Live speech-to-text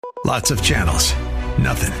Lots of channels,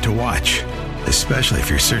 nothing to watch, especially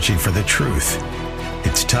if you're searching for the truth.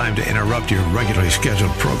 It's time to interrupt your regularly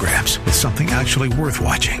scheduled programs with something actually worth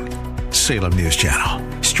watching. Salem News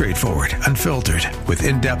Channel. Straightforward, unfiltered, with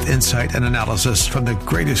in-depth insight and analysis from the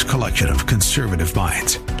greatest collection of conservative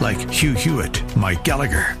minds like Hugh Hewitt, Mike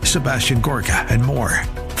Gallagher, Sebastian Gorka, and more.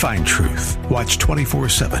 Find truth. Watch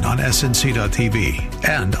 24/7 on snc.tv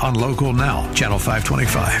and on Local Now, Channel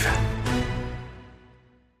 525.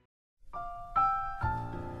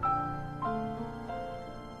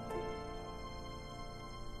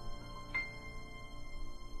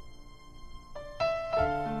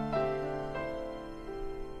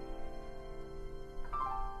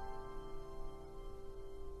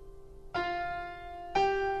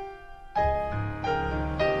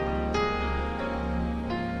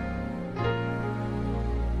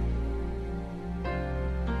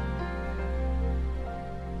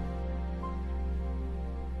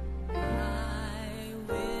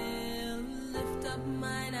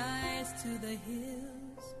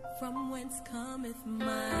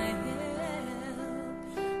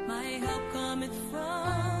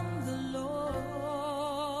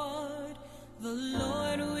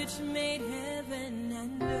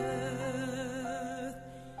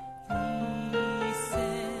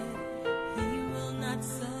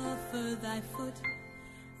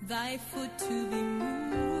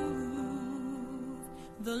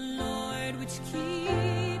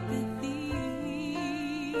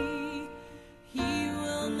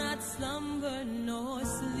 No,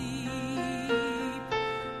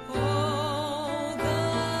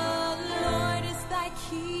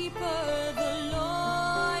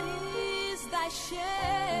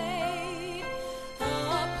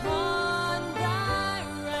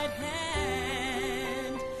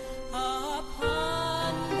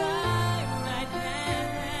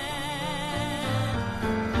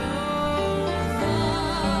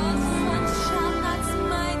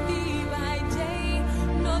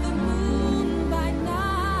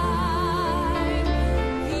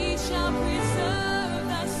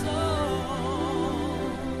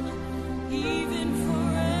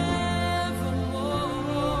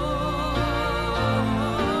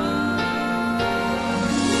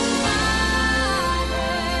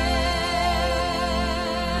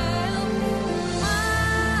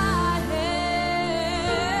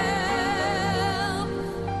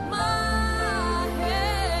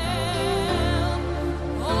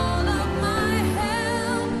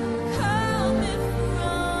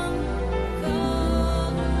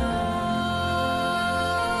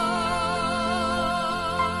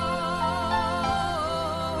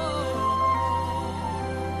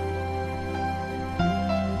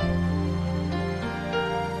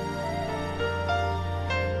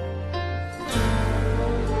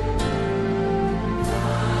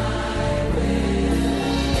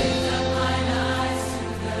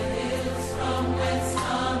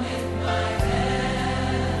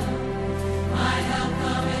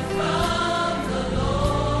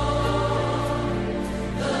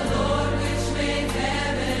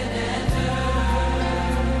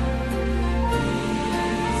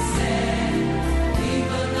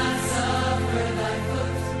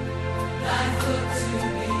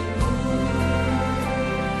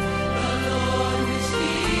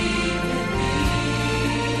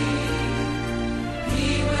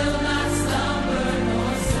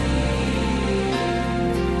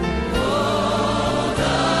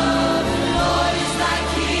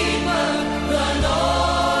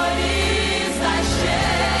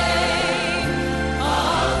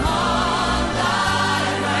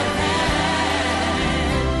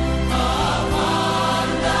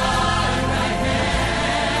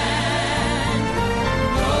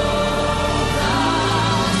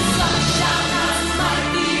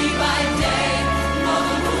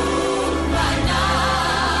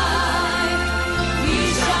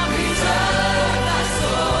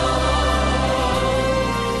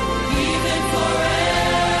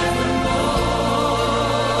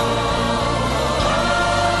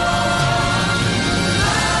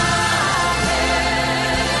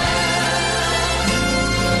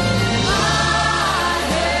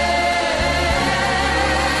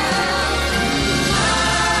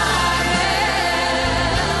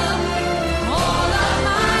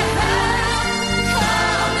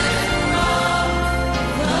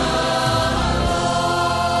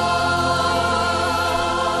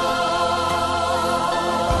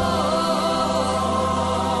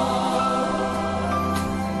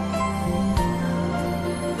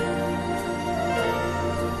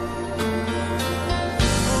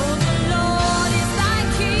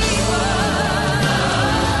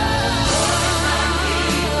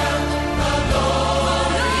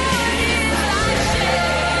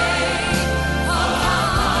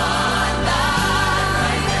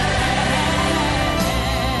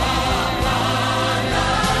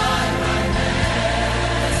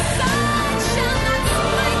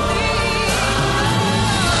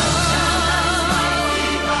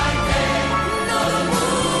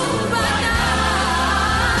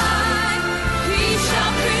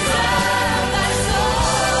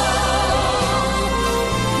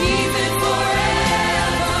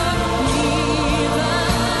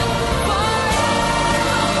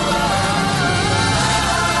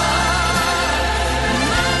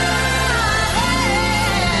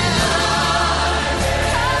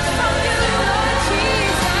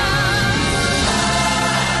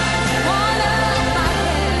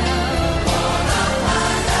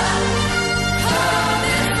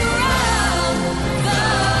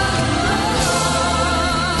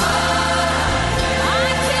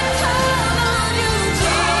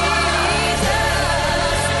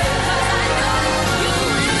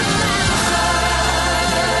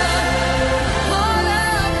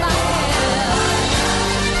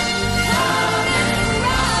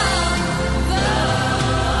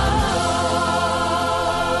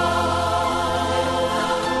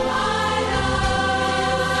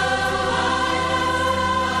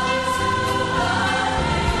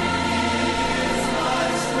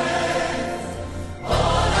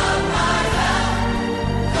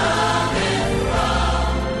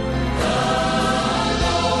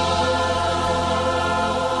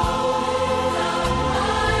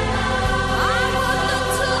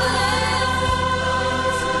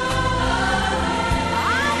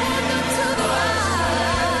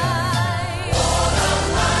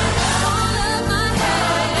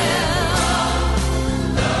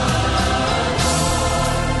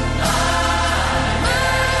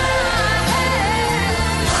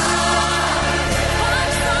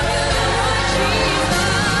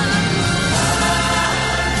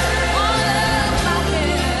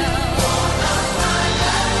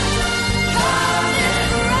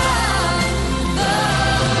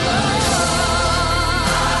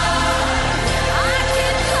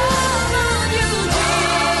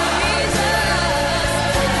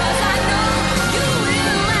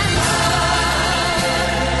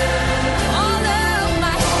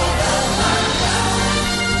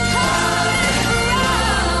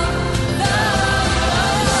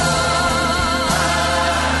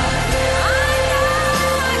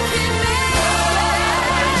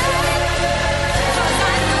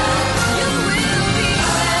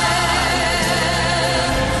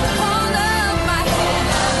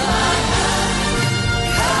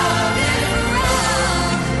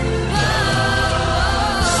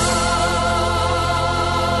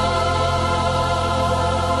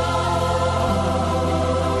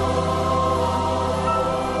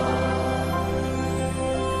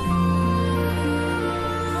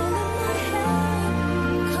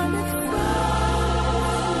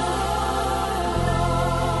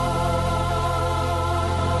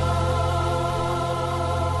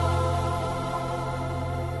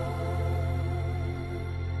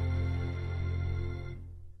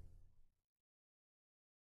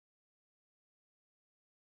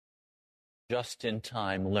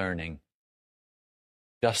 Just-in-time learning.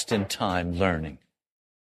 Just-in-time learning.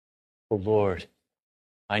 Oh, Lord,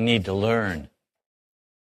 I need to learn.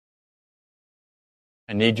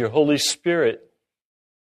 I need your Holy Spirit.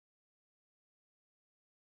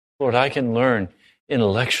 Lord, I can learn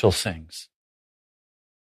intellectual things.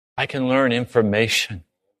 I can learn information.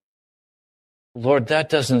 Lord, that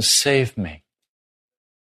doesn't save me.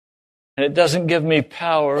 And it doesn't give me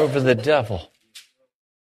power over the devil.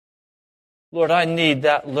 Lord, I need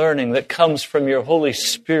that learning that comes from your Holy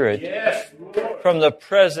Spirit, from the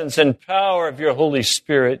presence and power of your Holy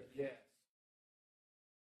Spirit.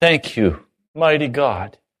 Thank you, mighty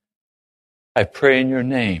God. I pray in your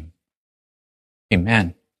name.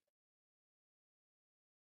 Amen.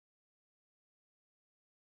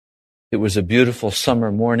 It was a beautiful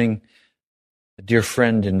summer morning. A dear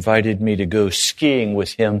friend invited me to go skiing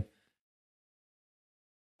with him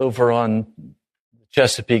over on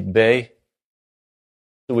Chesapeake Bay.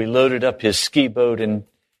 So we loaded up his ski boat and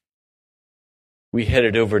we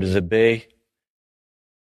headed over to the bay.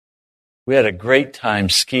 We had a great time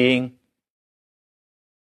skiing.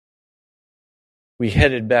 We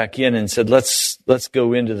headed back in and said, let's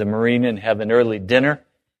go into the marina and have an early dinner.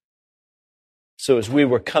 So as we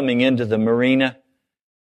were coming into the marina,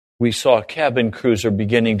 we saw a cabin cruiser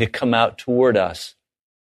beginning to come out toward us.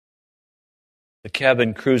 The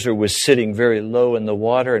cabin cruiser was sitting very low in the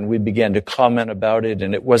water, and we began to comment about it,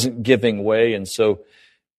 and it wasn't giving way, and so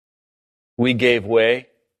we gave way.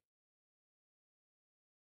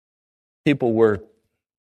 People were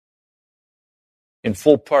in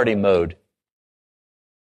full party mode.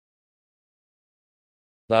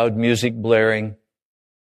 Loud music blaring.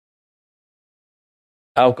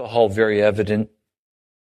 Alcohol very evident.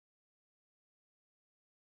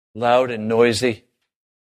 Loud and noisy.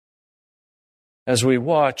 As we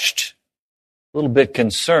watched, a little bit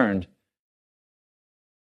concerned,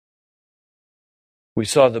 we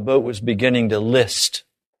saw the boat was beginning to list.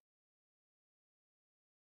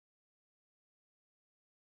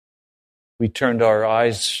 We turned our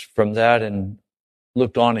eyes from that and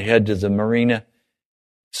looked on ahead to the marina.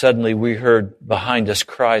 Suddenly we heard behind us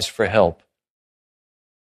cries for help.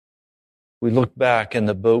 We looked back and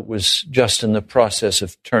the boat was just in the process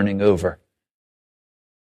of turning over,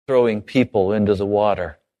 throwing people into the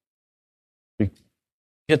water. We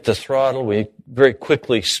hit the throttle. We very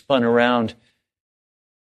quickly spun around.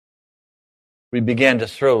 We began to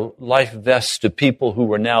throw life vests to people who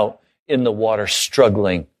were now in the water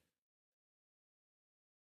struggling.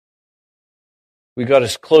 We got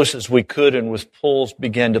as close as we could and with poles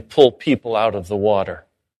began to pull people out of the water.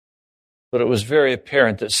 But it was very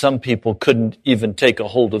apparent that some people couldn't even take a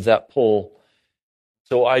hold of that pole.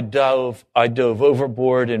 So I dove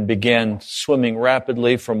overboard and began swimming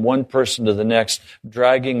rapidly from one person to the next,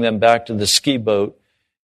 dragging them back to the ski boat.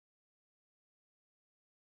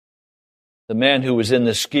 The man who was in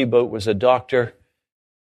the ski boat was a doctor.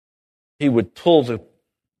 He would pull the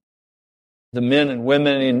men and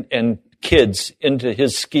women and kids into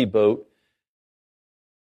his ski boat.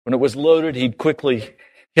 When it was loaded, he'd quickly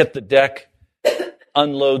hit the deck,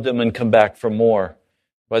 unload them, and come back for more.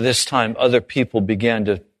 By this time, other people began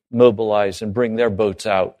to mobilize and bring their boats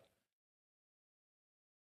out.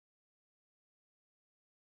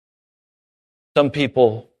 Some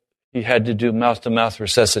people he had to do mouth-to-mouth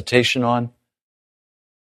resuscitation on.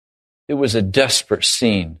 It was a desperate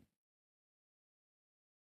scene.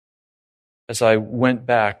 As I went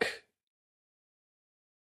back,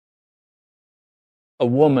 a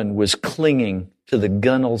woman was clinging to the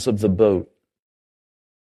gunwales of the boat.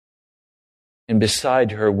 And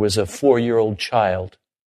beside her was a 4-year-old child,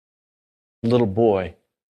 a little boy.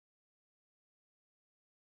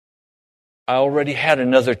 I already had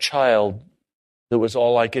another child that was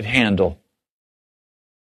all I could handle.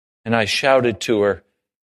 And I shouted to her,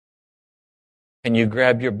 "Can you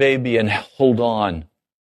grab your baby and hold on,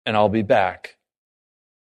 and I'll be back?"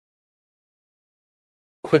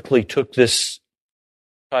 Quickly took this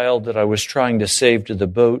child that I was trying to save to the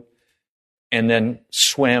boat and then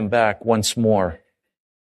swam back once more.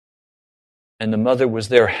 And the mother was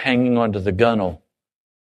there hanging onto the gunwale.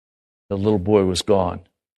 The little boy was gone.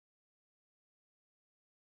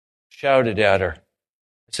 Shouted at her.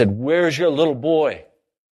 I said, "Where's your little boy?"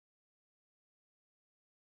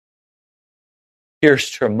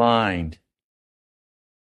 Pierced her mind.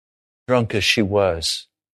 Drunk as she was,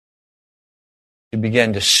 she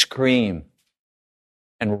began to scream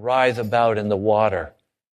and writhe about in the water.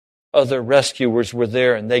 Other rescuers were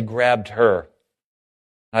there and they grabbed her.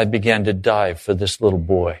 I began to dive for this little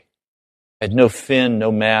boy. I had no fin, no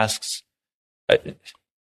masks.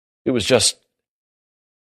 It was just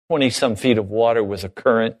 20-some feet of water with a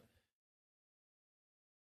current,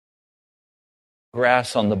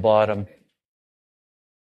 grass on the bottom.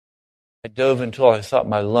 I dove until I thought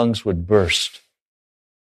my lungs would burst.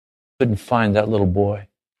 Couldn't find that little boy.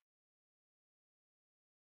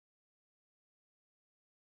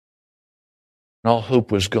 And all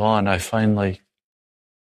hope was gone. I finally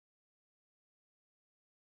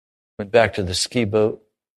went back to the ski boat,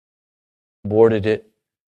 boarded it.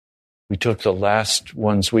 We took the last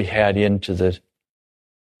ones we had into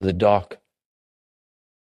the dock.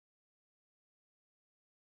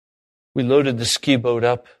 We loaded the ski boat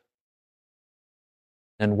up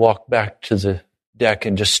and walked back to the deck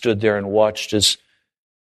and just stood there and watched as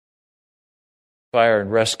fire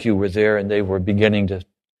and rescue were there, and they were beginning to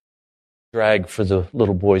drag for the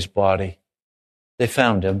little boy's body. They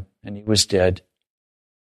found him, and he was dead.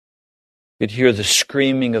 You could hear the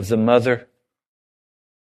screaming of the mother.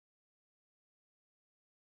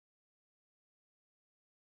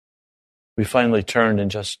 We finally turned and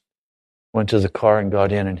just went to the car and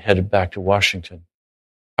got in and headed back to Washington,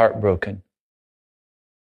 heartbroken.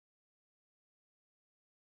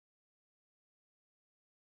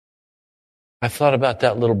 I thought about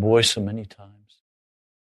that little boy so many times.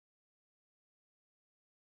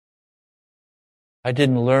 I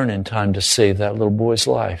didn't learn in time to save that little boy's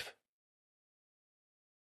life.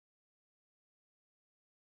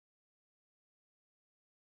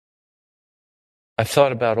 I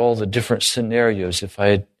thought about all the different scenarios if I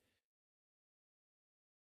had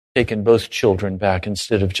taken both children back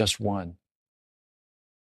instead of just one.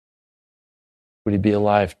 Would he be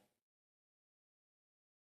alive?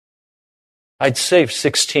 I'd saved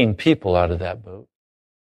 16 people out of that boat.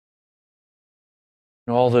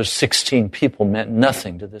 And all those 16 people meant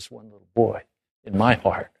nothing to this one little boy in my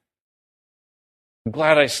heart. I'm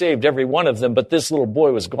glad I saved every one of them, but this little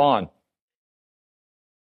boy was gone.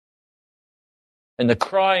 And the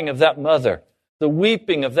crying of that mother, the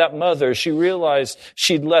weeping of that mother, she realized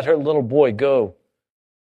she'd let her little boy go.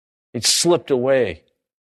 He'd slipped away.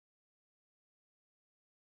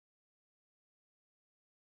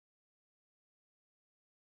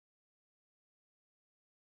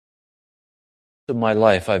 Of my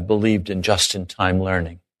life, I've believed in just-in-time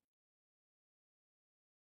learning.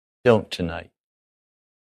 Don't tonight.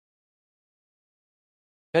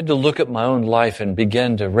 I had to look at my own life and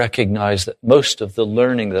begin to recognize that most of the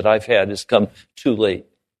learning that I've had has come too late.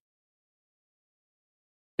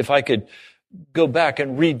 If I could go back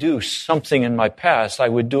and redo something in my past, I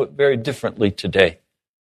would do it very differently today.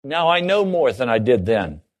 Now I know more than I did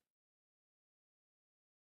then.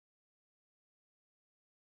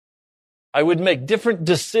 I would make different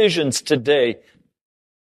decisions today,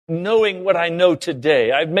 knowing what I know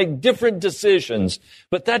today. I'd make different decisions,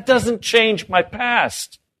 but that doesn't change my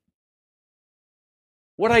past.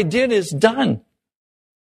 What I did is done.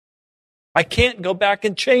 I can't go back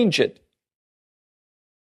and change it.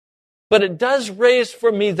 But it does raise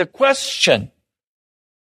for me the question,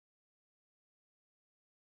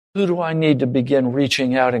 who do I need to begin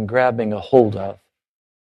reaching out and grabbing a hold of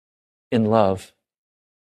in love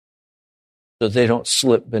so they don't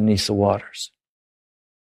slip beneath the waters?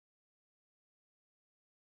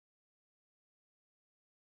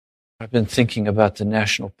 I've been thinking about the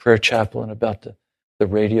National Prayer Chapel and about the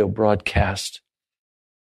radio broadcast.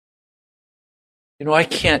 You know, I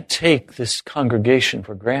can't take this congregation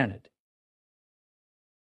for granted.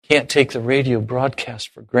 Can't take the radio broadcast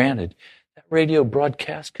for granted. That radio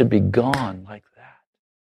broadcast could be gone like that.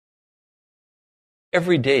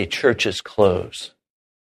 Every day churches close.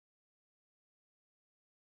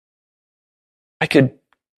 I could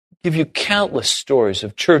give you countless stories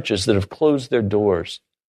of churches that have closed their doors.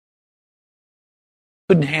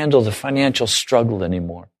 Couldn't handle the financial struggle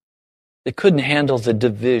anymore. They couldn't handle the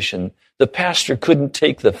division. The pastor couldn't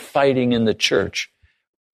take the fighting in the church,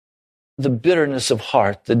 the bitterness of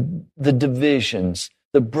heart, the divisions,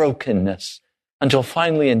 the brokenness, until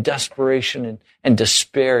finally in desperation and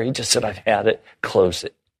despair, he just said, I've had it, close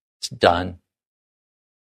it, it's done.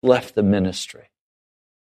 Left the ministry.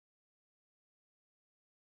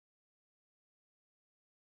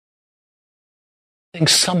 I think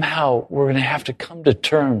somehow we're going to have to come to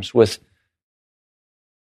terms with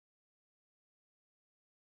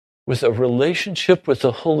a relationship with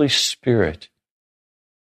the Holy Spirit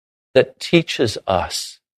that teaches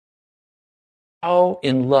us how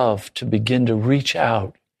in love to begin to reach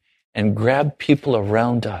out and grab people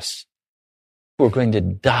around us who are going to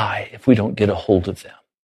die if we don't get a hold of them.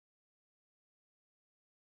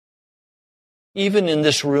 Even in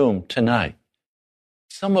this room tonight,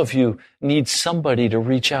 some of you need somebody to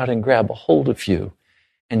reach out and grab a hold of you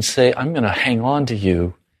and say, I'm going to hang on to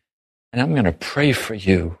you And I'm going to pray for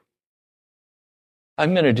you.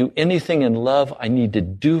 I'm going to do anything in love I need to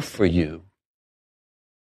do for you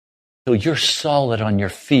till you're solid on your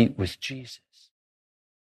feet with Jesus.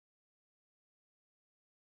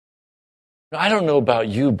 I don't know about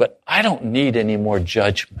you, but I don't need any more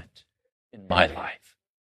judgment in my life.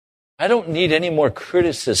 I don't need any more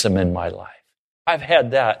criticism in my life. I've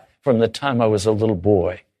had that from the time I was a little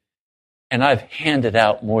boy, and I've handed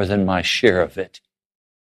out more than my share of it.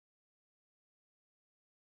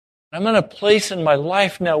 I'm in a place in my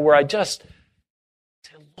life now where I just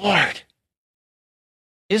say, Lord,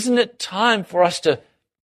 isn't it time for us to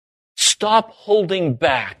stop holding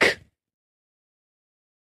back?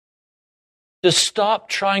 To stop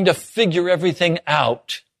trying to figure everything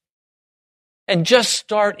out and just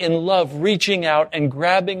start in love, reaching out and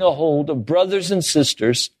grabbing a hold of brothers and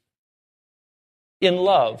sisters in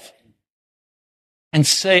love and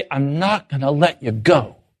say, I'm not going to let you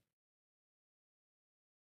go.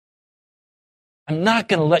 I'm not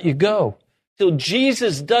going to let you go till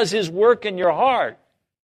Jesus does his work in your heart.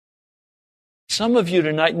 Some of you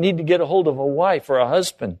tonight need to get a hold of a wife or a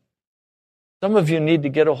husband. Some of you need to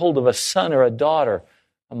get a hold of a son or a daughter,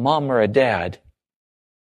 a mom or a dad.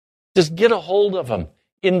 Just get a hold of them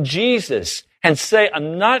in Jesus and say,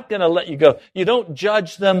 I'm not going to let you go. You don't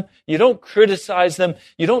judge them. You don't criticize them.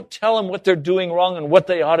 You don't tell them what they're doing wrong and what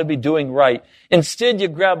they ought to be doing right. Instead, you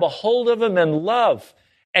grab a hold of them in love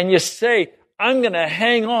and you say, I'm going to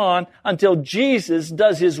hang on until Jesus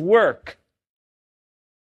does his work.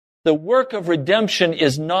 The work of redemption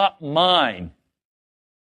is not mine.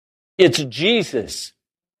 It's Jesus.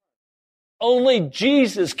 Only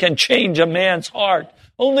Jesus can change a man's heart.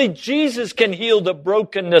 Only Jesus can heal the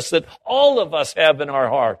brokenness that all of us have in our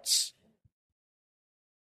hearts.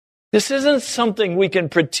 This isn't something we can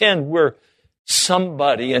pretend we're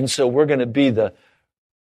somebody, and so we're going to be the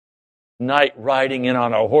knight riding in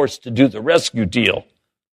on a horse to do the rescue deal.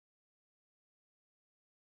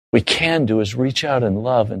 We can do is reach out in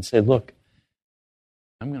love and say, look,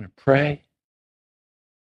 I'm going to pray.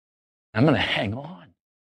 I'm going to hang on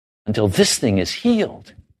until this thing is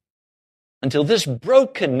healed, until this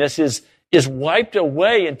brokenness is wiped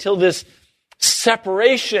away, until this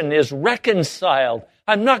separation is reconciled.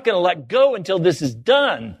 I'm not going to let go until this is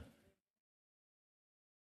done.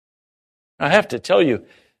 I have to tell you,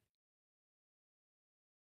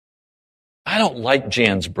 I don't like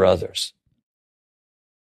Jan's brothers.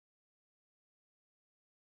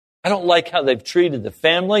 I don't like how they've treated the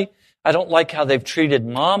family. I don't like how they've treated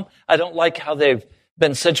Mom. I don't like how they've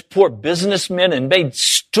been such poor businessmen and made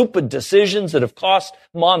stupid decisions that have cost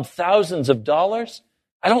Mom thousands of dollars.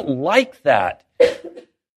 I don't like that.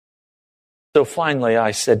 So finally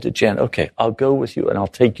I said to Jan, okay, I'll go with you and I'll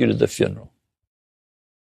take you to the funeral.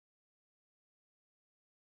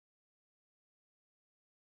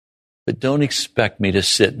 But don't expect me to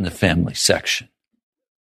sit in the family section.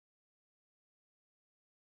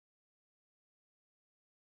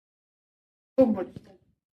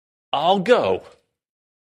 I'll go.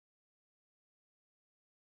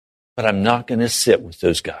 But I'm not going to sit with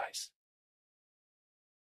those guys.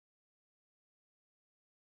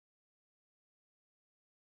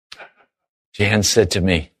 Jan said to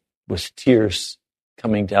me, with tears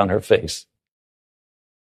coming down her face,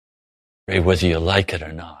 Ray, whether you like it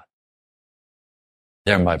or not,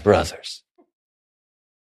 they're my brothers.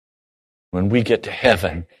 When we get to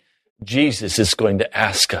heaven, Jesus is going to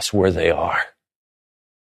ask us where they are.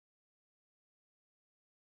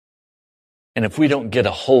 And if we don't get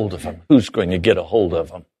a hold of them, who's going to get a hold of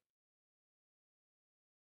them?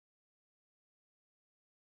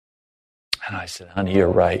 And I said, honey,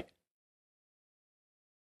 you're right.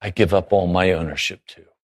 I give up all my ownership too.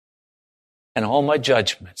 And all my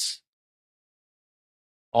judgments.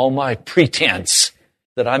 All my pretense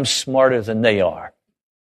that I'm smarter than they are.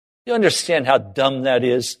 You understand how dumb that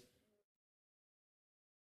is?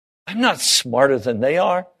 I'm not smarter than they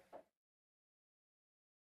are.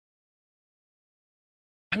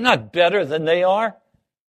 I'm not better than they are.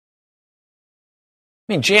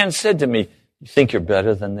 I mean, Jan said to me, you think you're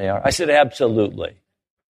better than they are? I said, absolutely.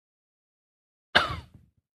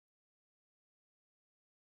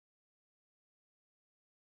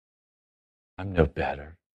 I'm no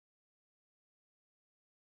better.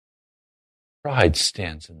 Pride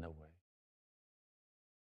stands in the way.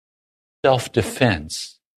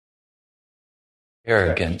 Self-defense,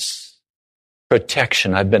 arrogance,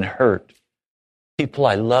 protection. I've been hurt. People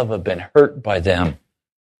I love have been hurt by them.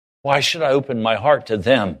 Why should I open my heart to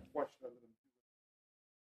them?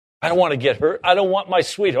 I don't want to get hurt. I don't want my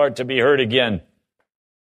sweetheart to be hurt again.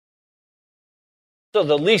 So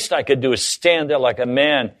the least I could do is stand there like a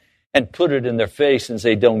man and put it in their face and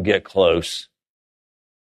say, don't get close.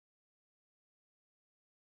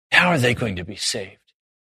 How are they going to be saved?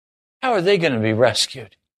 How are they going to be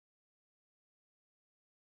rescued?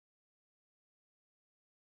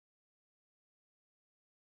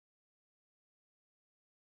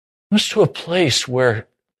 It was to a place where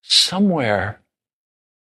somewhere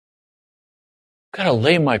I've got to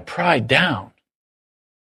lay my pride down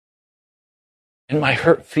and my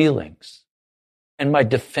hurt feelings and my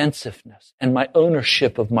defensiveness and my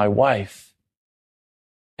ownership of my wife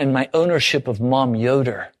and my ownership of Mom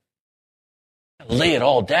Yoder. Lay it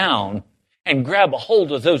all down and grab a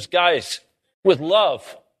hold of those guys with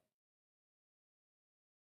love.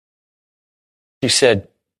 She said,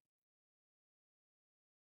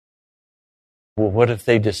 well, what if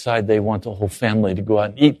they decide they want the whole family to go out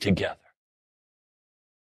and eat together?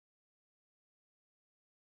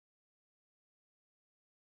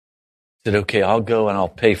 I said, okay, I'll go and I'll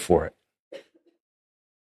pay for it.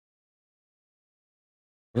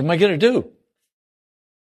 What am I going to do?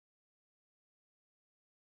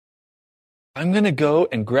 I'm going to go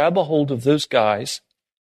and grab a hold of those guys.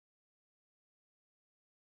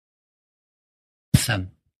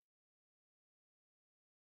 Them.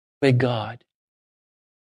 Way God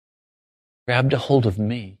grabbed a hold of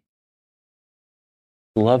me,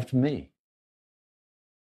 loved me.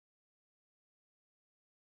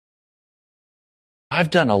 I've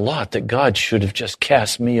done a lot that God should have just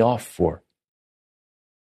cast me off for.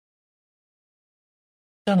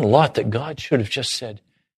 I've done a lot that God should have just said,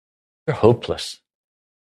 you're hopeless.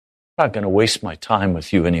 I'm not going to waste my time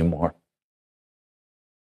with you anymore.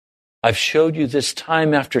 I've showed you this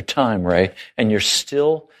time after time, Ray, and you're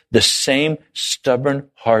still the same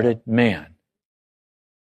stubborn-hearted man.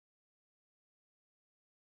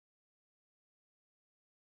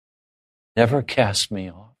 Never cast me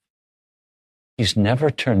off. He's never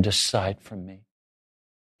turned aside from me.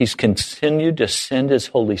 He's continued to send His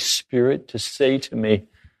Holy Spirit to say to me,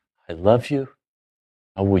 I love you.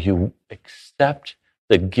 Now will you accept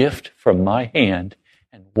the gift from my hand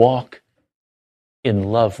and walk in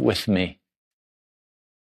love with me?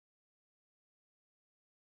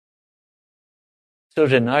 So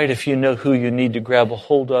tonight, if you know who you need to grab a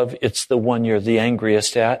hold of, it's the one you're the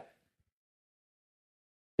angriest at.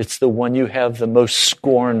 It's the one you have the most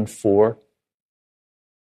scorn for.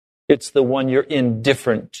 It's the one you're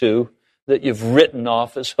indifferent to, that you've written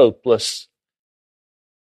off as hopeless.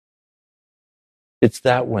 It's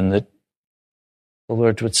that one that the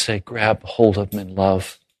Lord would say, grab hold of him in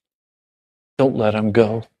love. Don't let him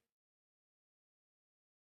go.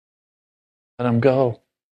 Let him go.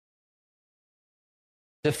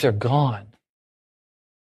 If they're gone,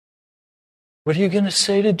 what are you going to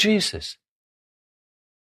say to Jesus?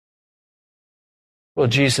 Well,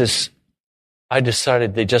 Jesus, I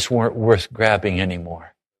decided they just weren't worth grabbing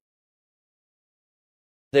anymore.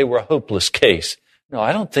 They were a hopeless case. No,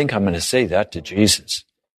 I don't think I'm going to say that to Jesus.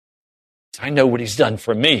 I know what He's done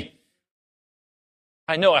for me.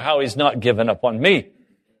 I know how He's not given up on me.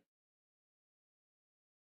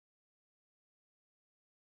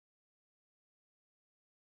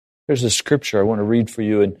 There's a scripture I want to read for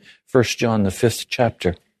you in 1 John, the 5th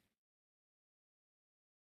chapter.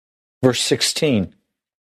 Verse 16.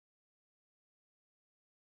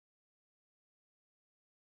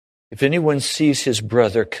 If anyone sees his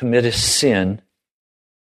brother commit a sin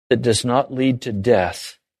that does not lead to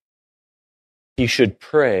death, he should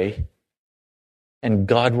pray, and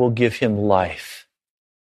God will give him life.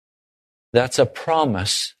 That's a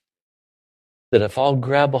promise that if I'll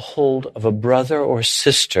grab a hold of a brother or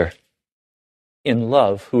sister in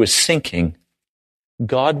love who is sinking,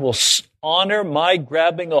 God will honor my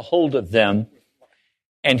grabbing a hold of them,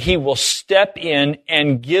 and He will step in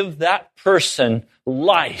and give that person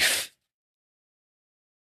life.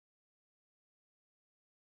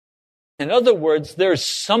 In other words, there's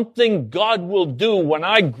something God will do when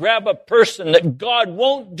I grab a person that God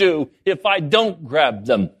won't do if I don't grab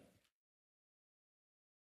them.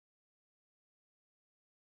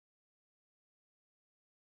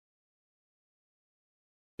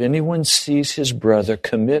 If anyone sees his brother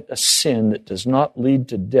commit a sin that does not lead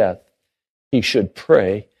to death, he should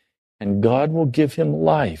pray, and God will give him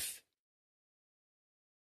life.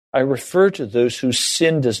 I refer to those whose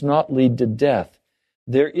sin does not lead to death.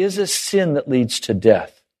 There is a sin that leads to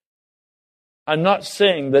death. I'm not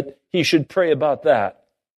saying that he should pray about that.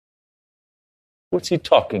 What's he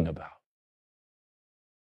talking about?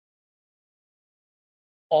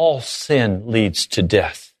 All sin leads to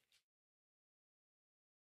death.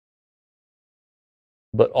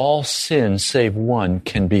 But all sin, save one,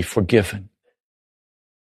 can be forgiven.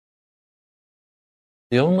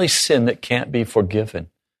 The only sin that can't be forgiven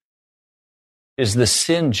is the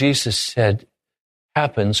sin, Jesus said,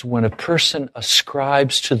 happens when a person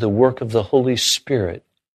ascribes to the work of the Holy Spirit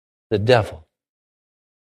the devil.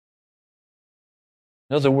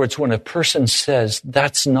 In other words, when a person says,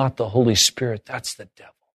 that's not the Holy Spirit, that's the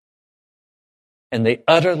devil. And they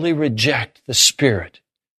utterly reject the Spirit,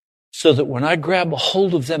 so that when I grab a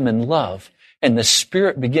hold of them in love and the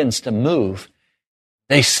Spirit begins to move,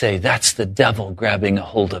 they say, that's the devil grabbing a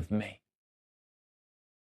hold of me.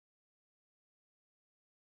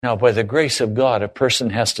 Now, by the grace of God, a person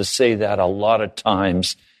has to say that a lot of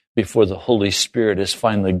times before the Holy Spirit is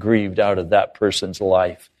finally grieved out of that person's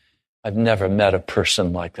life. I've never met a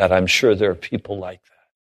person like that. I'm sure there are people like that.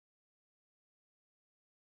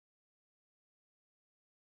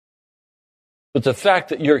 But the fact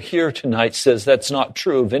that you're here tonight says that's not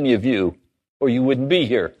true of any of you, or you wouldn't be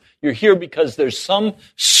here. You're here because there's some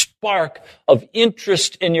spark of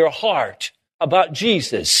interest in your heart about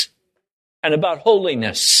Jesus and about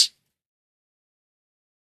holiness.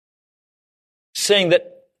 Saying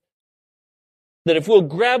that if we'll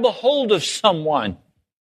grab a hold of someone,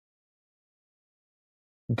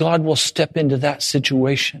 God will step into that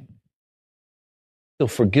situation. He'll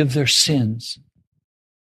forgive their sins.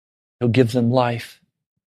 He'll give them life.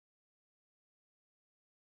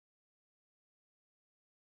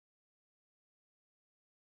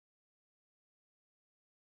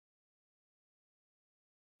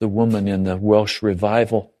 The woman in the Welsh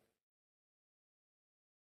revival,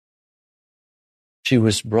 she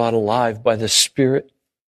was brought alive by the Spirit.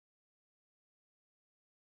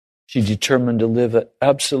 She determined to live an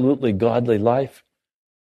absolutely godly life.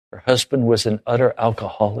 Her husband was an utter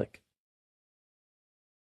alcoholic.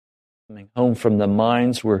 Coming home from the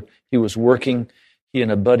mines where he was working, he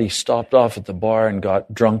and a buddy stopped off at the bar and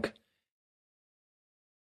got drunk.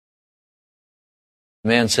 The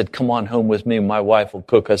man said, come on home with me, my wife will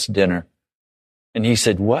cook us dinner. And he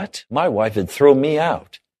said, what? My wife would throw me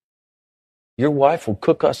out. Your wife will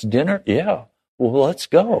cook us dinner? Yeah, well, let's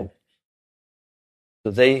go.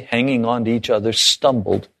 So they, hanging on to each other,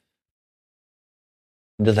 stumbled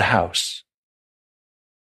into the house.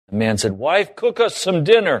 The man said, wife, cook us some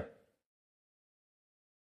dinner.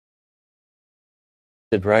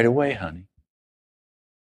 He said, right away, honey.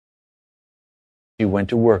 She went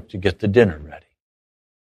to work to get the dinner ready.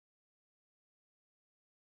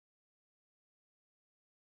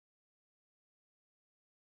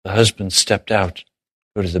 The husband stepped out to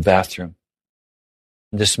go to the bathroom.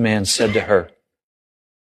 This man said to her,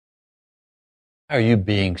 how are you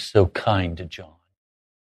being so kind to John?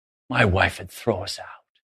 My wife would throw us out.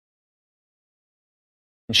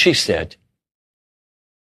 And she said,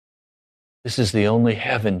 this is the only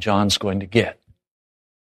heaven John's going to get.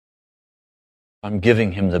 I'm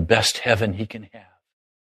giving him the best heaven he can have.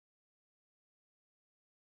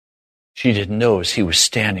 She didn't know as he was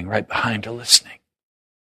standing right behind her listening.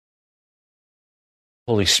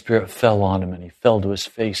 The Holy Spirit fell on him and he fell to his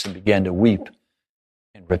face and began to weep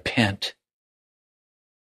and repent.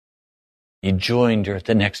 He joined her at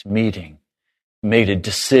the next meeting, made a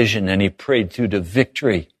decision, and he prayed through to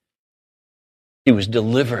victory. He was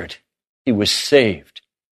delivered. He was saved.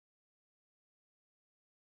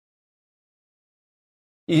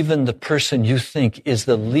 Even the person you think is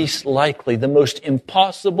the least likely, the most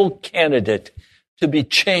impossible candidate to be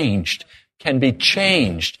changed, can be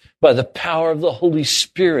changed by the power of the Holy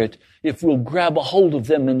Spirit if we'll grab a hold of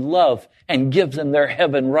them in love and give them their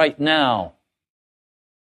heaven right now.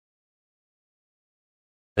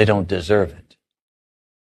 They don't deserve it.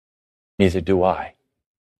 Neither do I.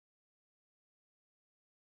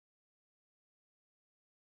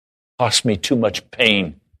 Cost me too much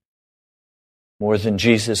pain. More than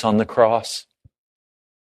Jesus on the cross.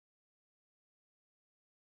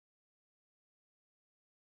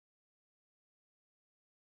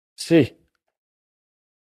 See, if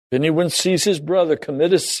anyone sees his brother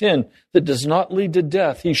commit a sin that does not lead to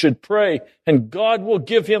death, he should pray, and God will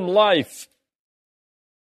give him life.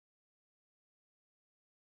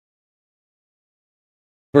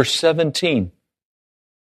 Verse 17,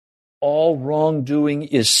 all wrongdoing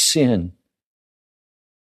is sin.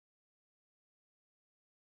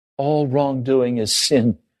 All wrongdoing is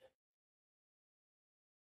sin.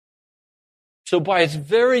 So by its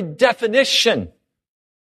very definition,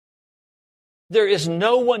 there is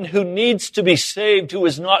no one who needs to be saved who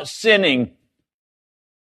is not sinning.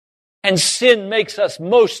 And sin makes us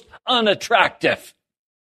most unattractive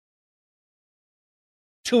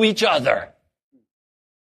to each other.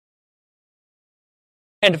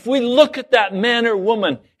 And if we look at that man or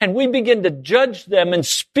woman and we begin to judge them and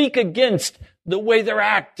speak against the way they're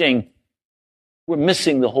acting, we're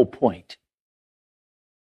missing the whole point.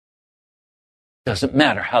 Doesn't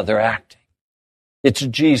matter how they're acting. It's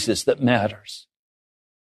Jesus that matters.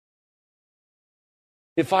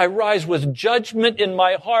 If I rise with judgment in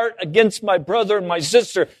my heart against my brother and my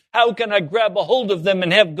sister, how can I grab a hold of them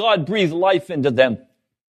and have God breathe life into them?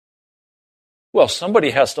 Well,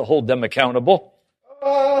 somebody has to hold them accountable.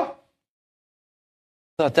 Thought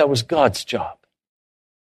that was God's job.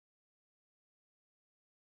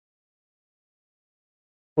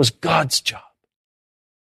 It was God's job.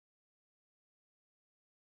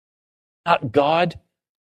 Not God.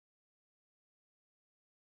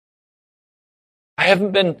 I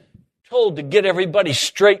haven't been told to get everybody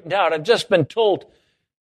straightened out. I've just been told,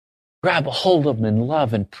 grab a hold of them in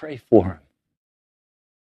love and pray for them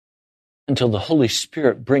until the Holy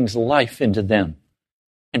Spirit brings life into them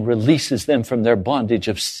and releases them from their bondage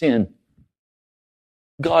of sin.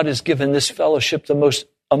 God has given this fellowship the most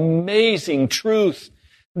amazing truth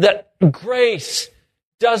that grace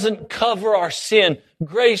doesn't cover our sin.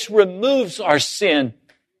 Grace removes our sin.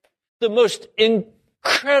 The most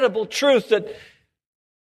incredible truth that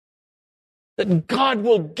God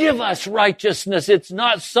will give us righteousness. It's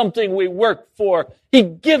not something we work for. He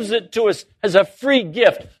gives it to us as a free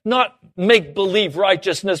gift, not make-believe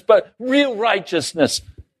righteousness, but real righteousness.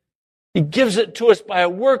 He gives it to us by a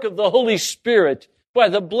work of the Holy Spirit, by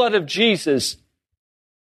the blood of Jesus.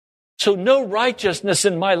 So no righteousness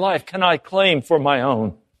in my life can I claim for my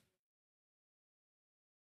own.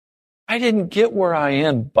 I didn't get where I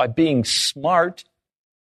am by being smart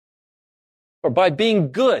or by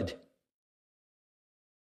being good.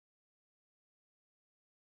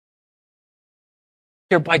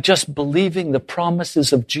 Here by just believing the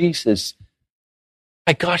promises of Jesus.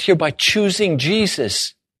 I got here by choosing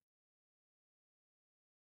Jesus.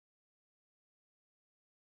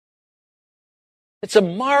 It's a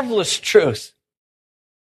marvelous truth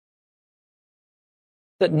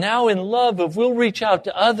that now in love, if we'll reach out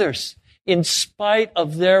to others in spite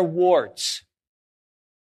of their warts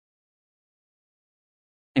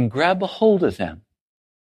and grab a hold of them,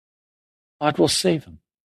 God will save them.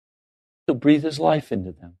 He'll breathe His life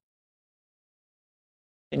into them.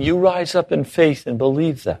 And you rise up in faith and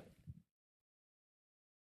believe that.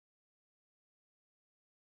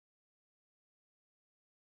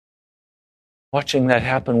 Watching that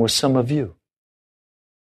happen with some of you.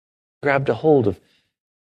 Grabbed a hold of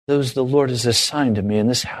those the Lord has assigned to me in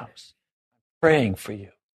this house. Praying for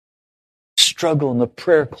you. Struggle in the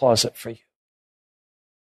prayer closet for you.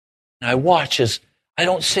 And I watch as I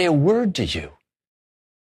don't say a word to you.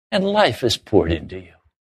 And life is poured into you.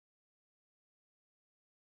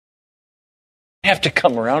 I have to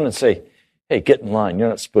come around and say, hey, get in line. You're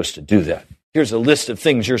not supposed to do that. Here's a list of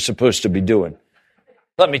things you're supposed to be doing.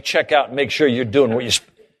 Let me check out and make sure you're doing what you're.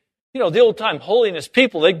 You know, the old-time holiness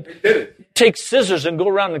people, they take scissors and go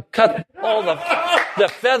around and cut all the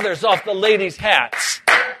feathers off the ladies' hats.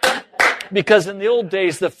 Because in the old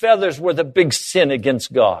days, the feathers were the big sin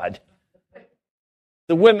against God.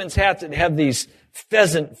 The women's hats that have these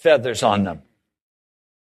pheasant feathers on them.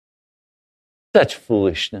 Such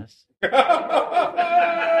foolishness.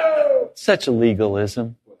 Such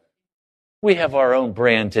legalism. We have our own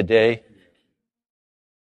brand today.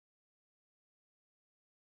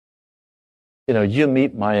 You know, you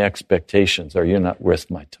meet my expectations or you're not worth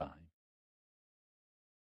my time.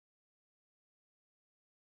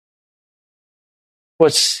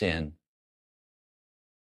 What's sin?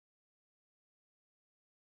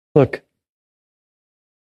 Look,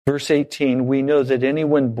 verse 18, we know that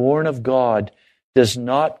anyone born of God does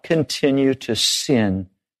not continue to sin.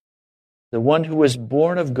 The one who is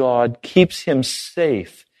born of God keeps him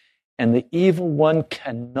safe, and the evil one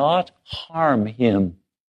cannot harm him.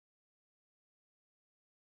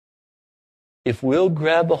 If we'll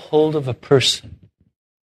grab a hold of a person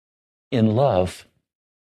in love,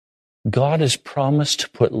 God has promised to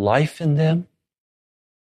put life in them,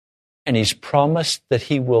 and He's promised that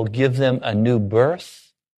He will give them a new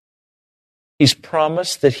birth. He's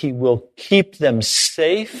promised that He will keep them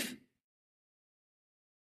safe.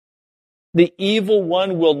 The evil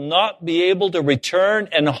one will not be able to return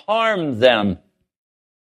and harm them.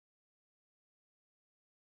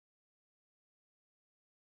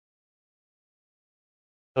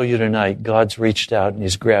 I tell you tonight, God's reached out and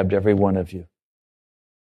He's grabbed every one of you.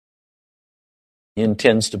 He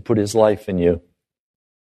intends to put His life in you.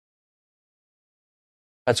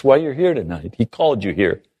 That's why you're here tonight. He called you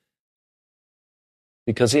here.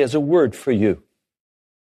 Because He has a word for you.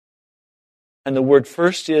 And the word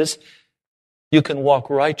first is, you can walk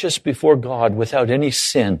righteous before God without any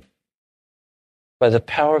sin by the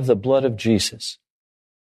power of the blood of Jesus.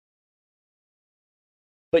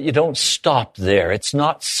 But you don't stop there. It's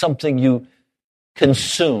not something you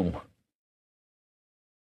consume.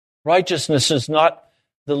 Righteousness is not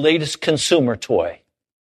the latest consumer toy.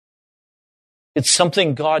 It's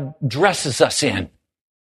something God dresses us in,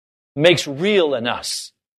 makes real in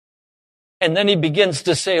us. And then he begins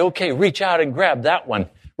to say, okay, reach out and grab that one.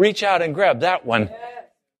 Reach out and grab that one.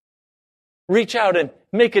 Reach out and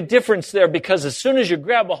make a difference there, because as soon as you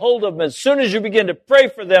grab a hold of them, as soon as you begin to pray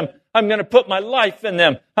for them, I'm going to put my life in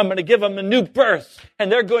them. I'm going to give them a new birth,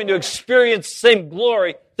 and they're going to experience the same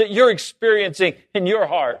glory that you're experiencing in your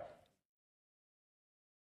heart.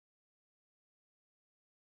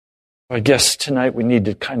 I guess tonight we need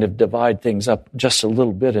to kind of divide things up just a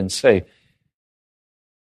little bit and say,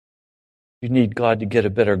 you need God to get a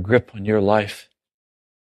better grip on your life.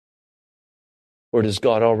 Or does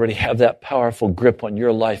God already have that powerful grip on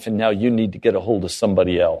your life and now you need to get a hold of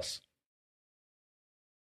somebody else?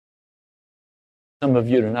 Some of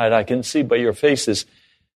you tonight, I can see by your faces,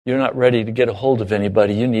 you're not ready to get a hold of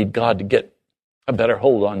anybody. You need God to get a better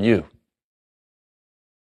hold on you.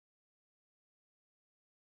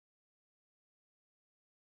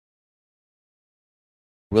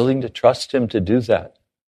 Willing to trust Him to do that.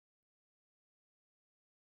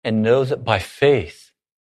 And know that by faith,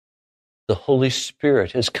 the Holy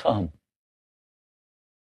Spirit has come.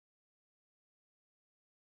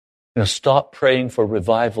 Stop praying for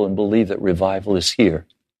revival and believe that revival is here.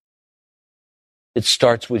 It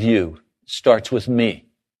starts with you. It starts with me.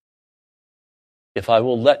 If I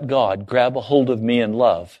will let God grab a hold of me in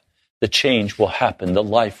love, the change will happen. The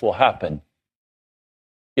life will happen.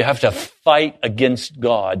 You have to fight against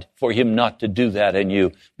God for Him not to do that in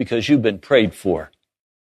you, because you've been prayed for.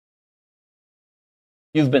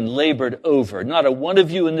 You've been labored over. Not a one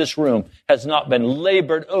of you in this room has not been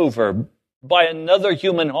labored over by another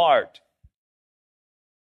human heart.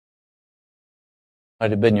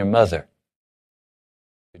 Might have been your mother,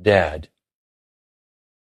 your dad.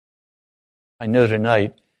 I know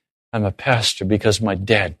tonight I'm a pastor because my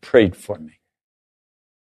dad prayed for me.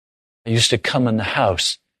 I used to come in the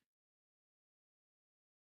house,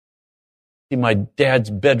 see my dad's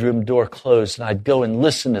bedroom door closed, and I'd go and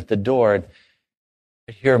listen at the door, and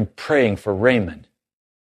I'd hear him praying for Raymond.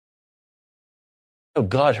 Oh,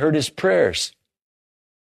 God heard his prayers.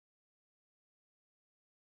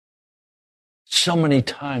 So many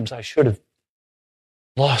times I should have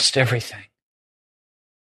lost everything.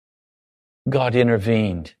 God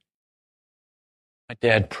intervened. My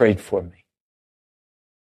dad prayed for me.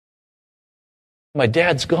 My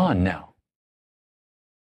dad's gone now.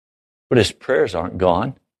 But his prayers aren't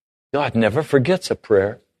gone. God never forgets a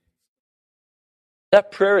prayer.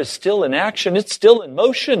 That prayer is still in action. It's still in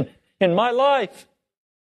motion in my life.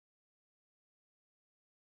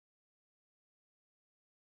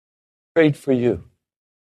 Prayed for you.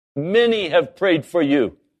 Many have prayed for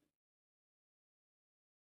you.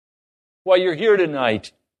 While you're here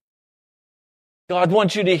tonight, God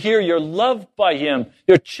wants you to hear you're loved by Him.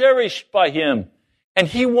 You're cherished by Him. And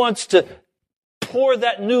He wants to pour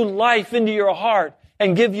that new life into your heart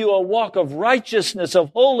and give you a walk of righteousness,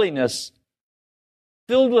 of holiness,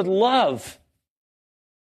 filled with love.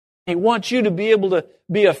 He wants you to be able to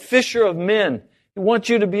be a fisher of men. He wants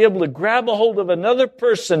you to be able to grab a hold of another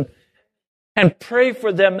person and pray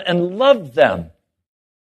for them and love them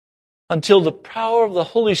until the power of the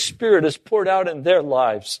Holy Spirit is poured out in their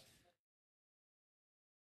lives.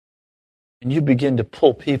 And you begin to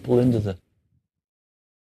pull people into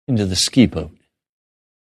the ski boat.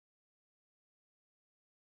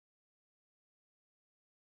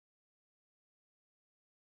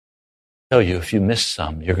 I tell you, if you miss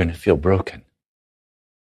some, you're going to feel broken.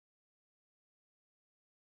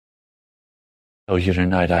 I tell you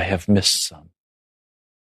tonight, I have missed some.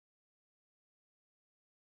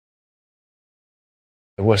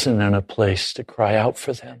 I wasn't in a place to cry out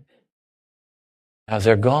for them. Now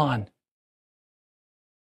they're gone.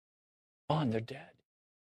 They're dead.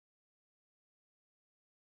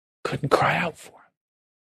 Couldn't cry out for them.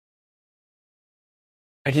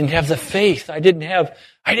 I didn't have the faith. I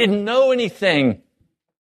didn't know anything.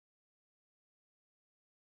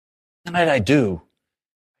 Tonight I do.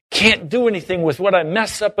 Can't do anything with what I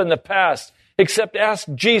messed up in the past except ask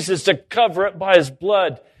Jesus to cover it by His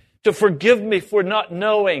blood, to forgive me for not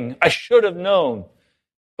knowing. I should have known.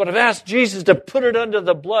 But I've asked Jesus to put it under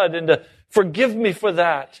the blood and to forgive me for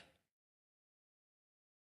that.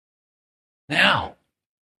 Now,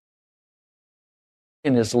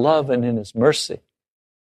 in His love and in His mercy,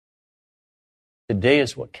 today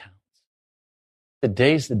is what counts.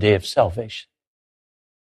 Today is the day of salvation.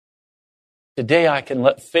 Today I can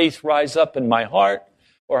let faith rise up in my heart,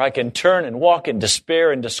 or I can turn and walk in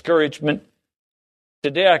despair and discouragement.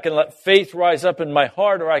 Today I can let faith rise up in my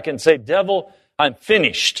heart, or I can say, devil, I'm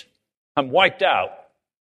finished. I'm wiped out.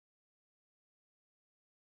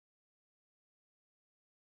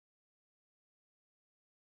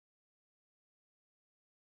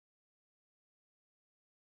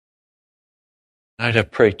 Tonight I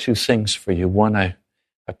pray two things for you. One, I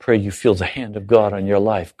pray you feel the hand of God on your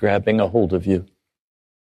life grabbing a hold of you.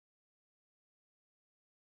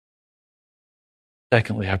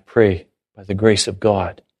 Secondly, I pray by the grace of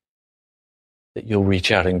God that you'll reach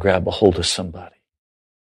out and grab a hold of somebody.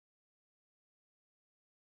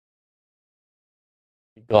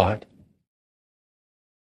 God,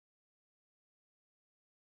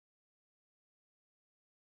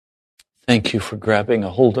 thank you for grabbing a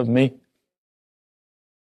hold of me.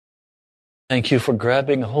 Thank you for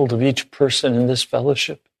grabbing a hold of each person in this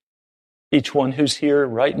fellowship, each one who's here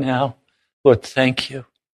right now. Lord, thank you.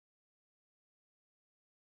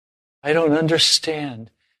 I don't understand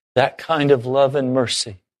that kind of love and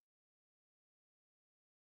mercy.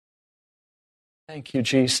 Thank you,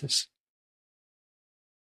 Jesus.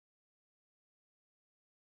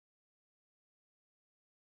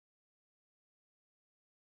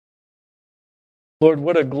 Lord,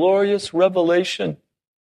 what a glorious revelation.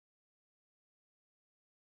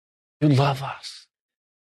 You love us.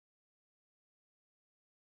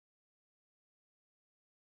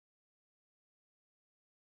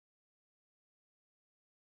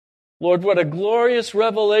 Lord, what a glorious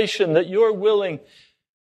revelation that you're willing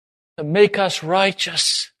to make us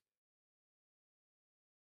righteous.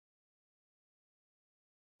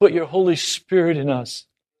 Put your Holy Spirit in us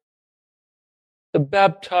to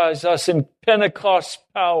baptize us in Pentecost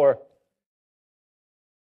power.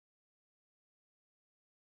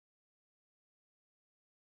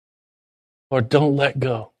 Lord, don't let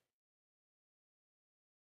go.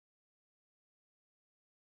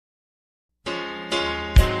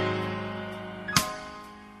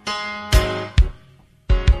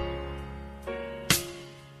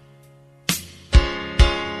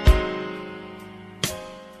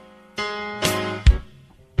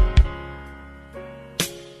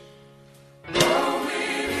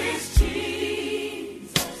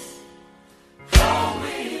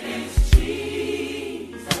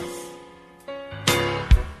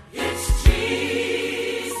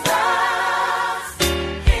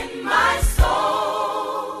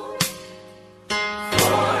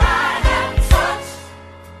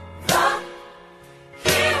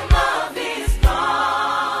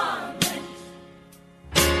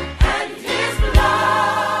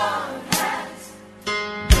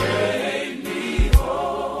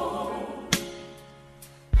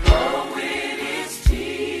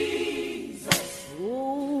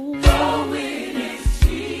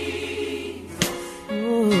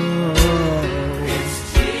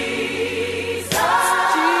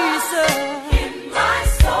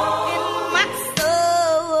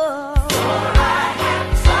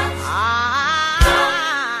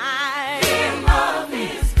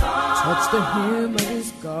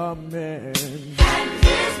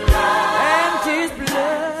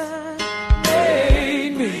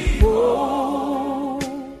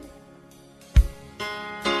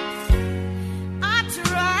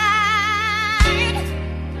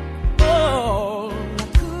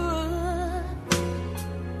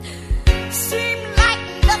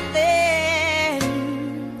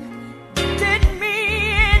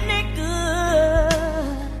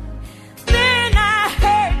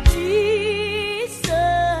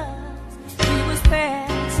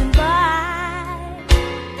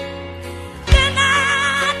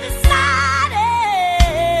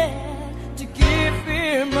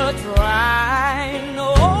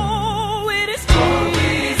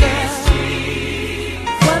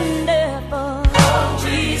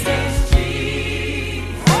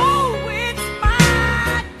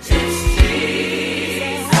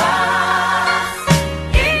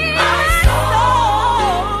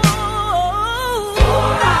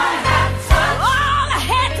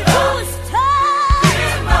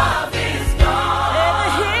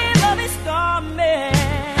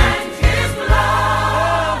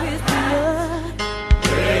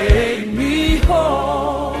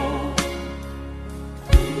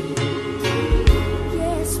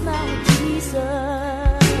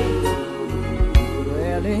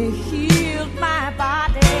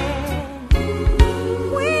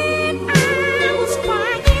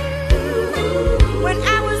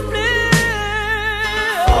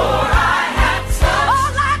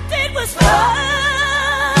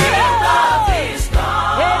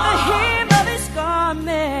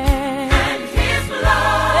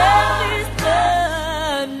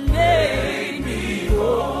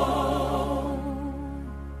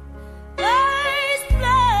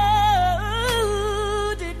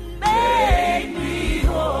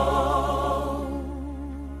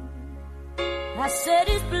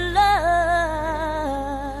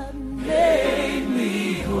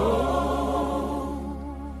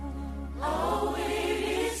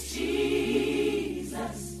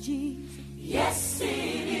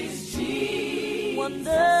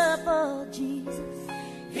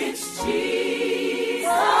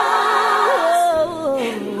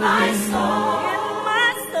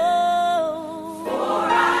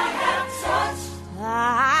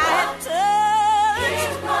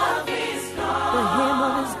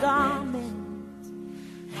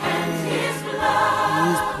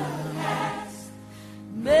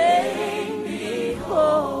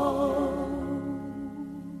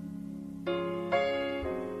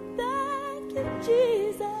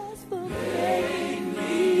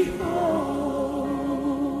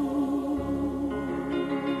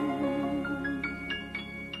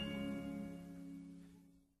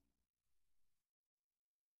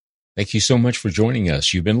 Thank you so much for joining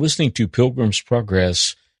us. You've been listening to Pilgrim's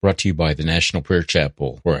Progress, brought to you by the National Prayer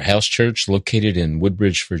Chapel. We're a house church located in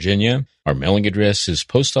Woodbridge, Virginia. Our mailing address is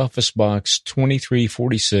Post Office Box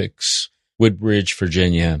 2346, Woodbridge,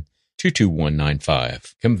 Virginia,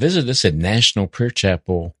 22195. Come visit us at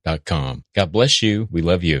nationalprayerchapel.com. God bless you. We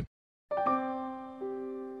love you.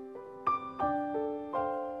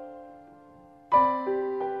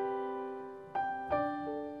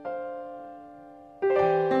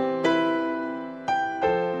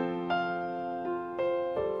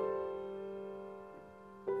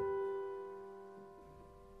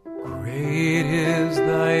 Great is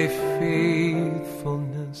thy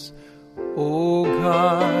faithfulness, O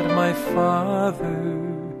God, my Father.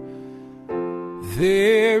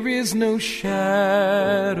 There is no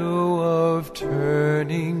shadow of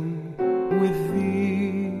turning with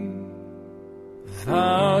thee.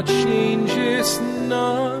 Thou changest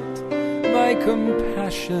not, thy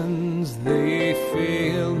compassions, they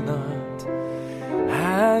fail not.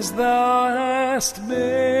 As thou hast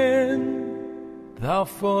been, thou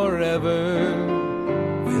forever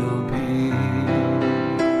will be.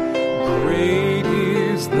 Great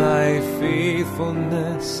is thy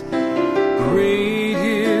faithfulness, great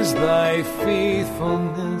is thy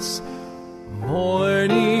faithfulness.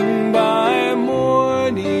 Morning by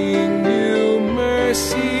morning, new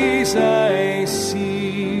mercies I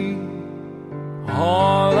see.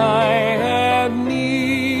 All I have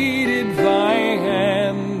needed, thy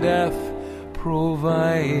hand hath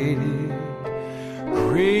provided.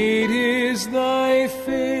 Great is thy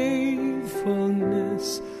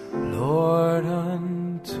faithfulness, Lord,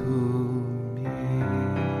 unto me.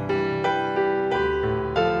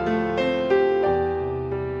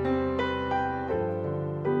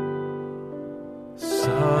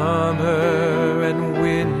 Summer and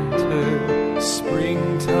winter,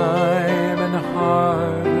 springtime and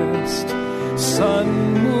harvest,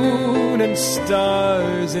 sun, moon, and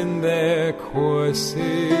stars in their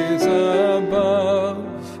courses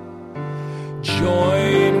above,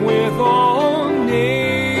 join with all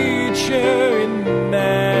nature in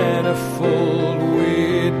manifold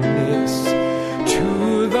witness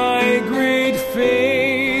to thy great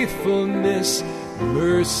faithfulness,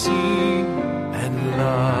 mercy, and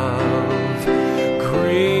love.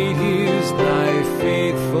 Great is thy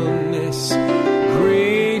faithfulness,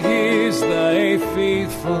 great is thy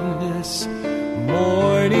faithfulness.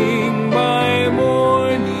 Morning by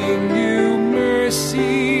morning, new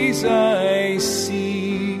mercies I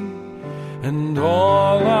see, and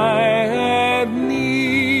all I have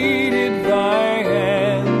needed, thy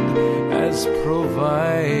hand has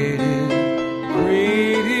provided.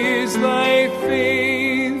 Great is thy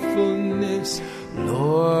faithfulness,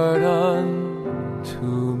 Lord,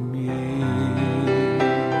 unto me.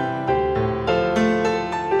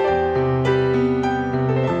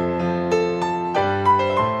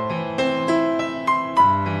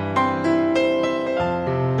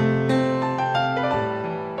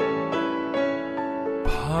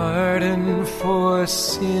 Pardon for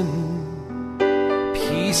sin,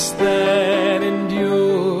 peace that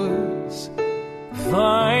endures,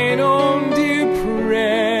 thine own dear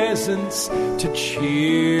presence to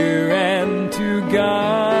cheer and to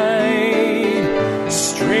guide,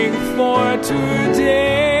 strength for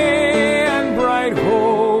today and bright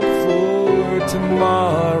hope for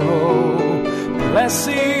tomorrow,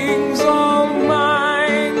 blessings all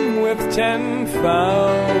mine with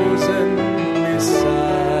 10,000 beside.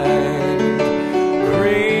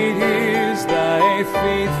 Great is thy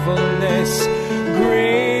faithfulness,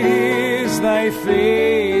 great is thy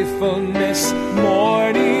faithfulness.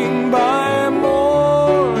 Morning by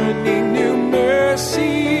morning, new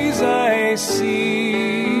mercies I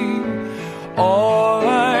see. All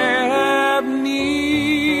I have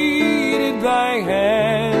needed, thy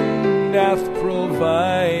hand hath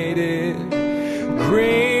provided.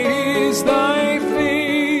 Great is thy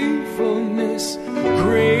faithfulness,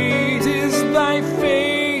 great is thy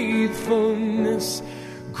faithfulness,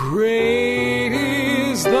 great